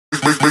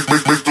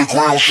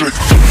down, shake.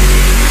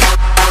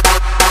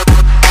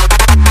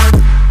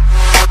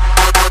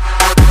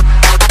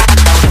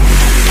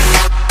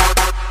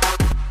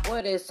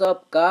 What is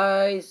up,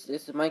 guys?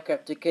 This is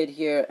Minecraft Kid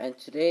here, and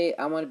today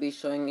I'm going to be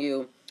showing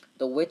you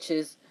the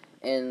witches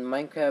in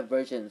Minecraft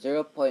version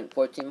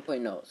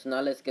 0.14.0. So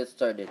now let's get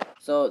started.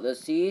 So the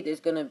seed is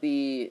going to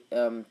be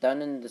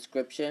down in the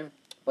description,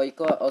 but you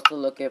can also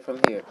look at it from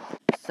here.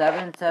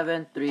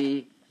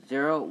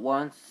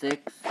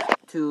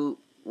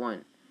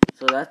 7730161.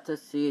 So that's the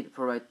seed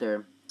for right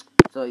there.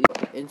 So you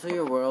into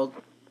your world,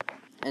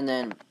 and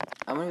then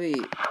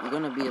you're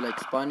gonna be like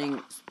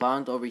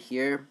spawned over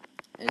here.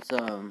 It's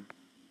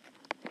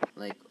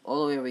like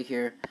all the way over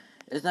here.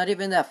 It's not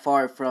even that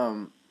far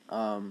from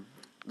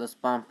the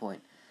spawn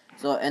point.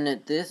 So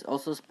this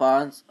also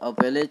spawns a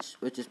village,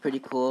 which is pretty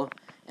cool,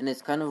 and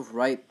it's kind of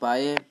right by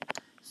it.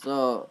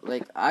 So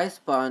like I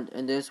spawned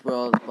in this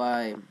world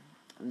by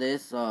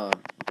this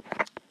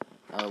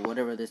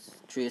whatever this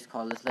tree is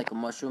called. It's like a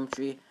mushroom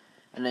tree,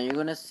 and then you're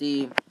gonna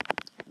see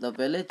the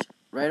village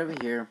right over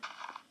here.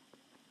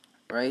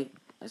 Right,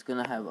 it's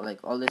gonna have like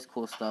all this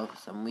cool stuff,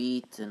 some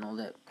wheat and all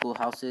that cool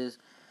houses.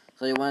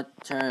 So you want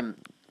to turn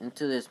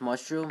into this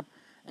mushroom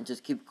and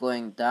just keep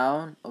going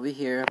down over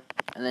here,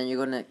 and then you're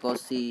gonna go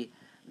see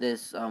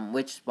this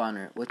witch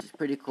spawner, which is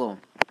pretty cool.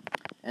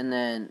 And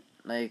then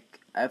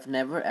like I've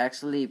never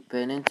actually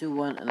been into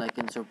one like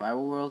in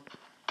survival world,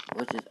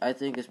 which is I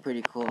think is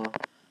pretty cool.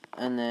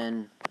 And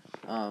then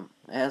it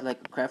has like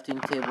a crafting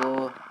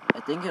table. I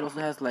think it also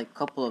has like a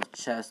couple of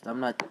chests. I'm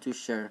not too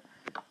sure.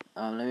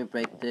 Let me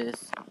break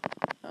this.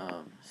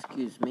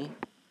 Excuse me.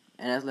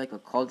 And it has like a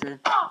cauldron.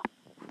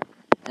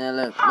 And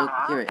look,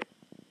 hear it.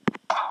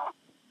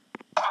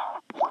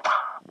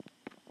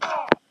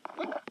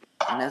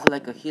 And it has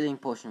like a healing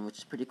potion, which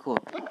is pretty cool.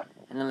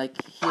 And it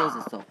like heals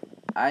itself.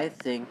 I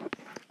think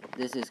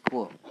this is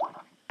cool.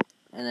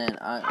 And then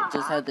I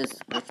just had this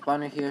witch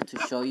spawner here to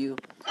show you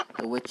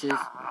the witches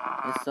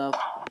and stuff.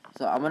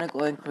 So I'm gonna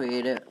go and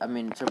create it. I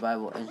mean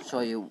survival, and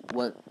show you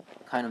what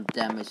kind of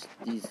damage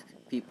these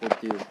people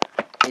do.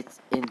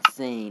 It's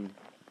insane.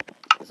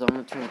 So I'm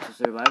gonna turn to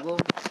survival,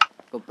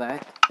 go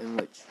back, and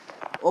witch.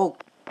 Oh,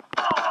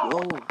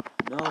 no,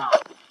 no,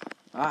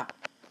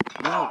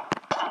 no.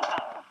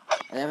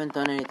 They haven't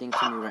done anything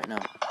to me right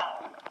now.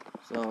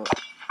 So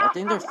I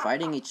think they're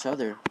fighting each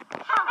other.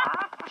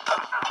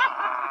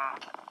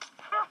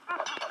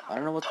 I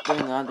don't know what's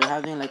going on. They're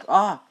having like,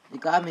 they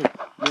got me.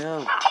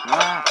 No,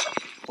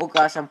 oh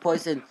gosh, I'm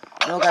poisoned.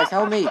 No, guys,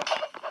 help me.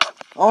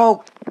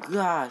 Oh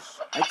gosh,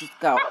 I just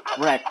got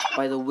wrecked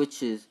by the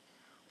witches.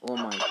 Oh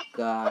my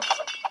gosh.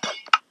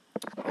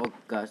 Oh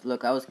gosh,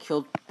 look, I was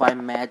killed by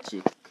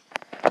magic.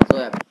 So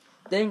yeah,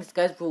 thanks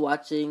guys for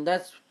watching.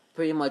 That's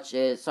pretty much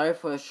it. Sorry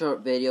for a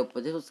short video,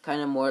 but this was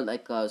kind of more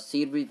like a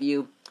seed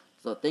review.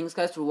 So thanks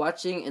guys for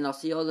watching, and I'll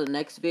see you all in the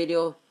next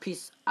video.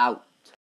 Peace out.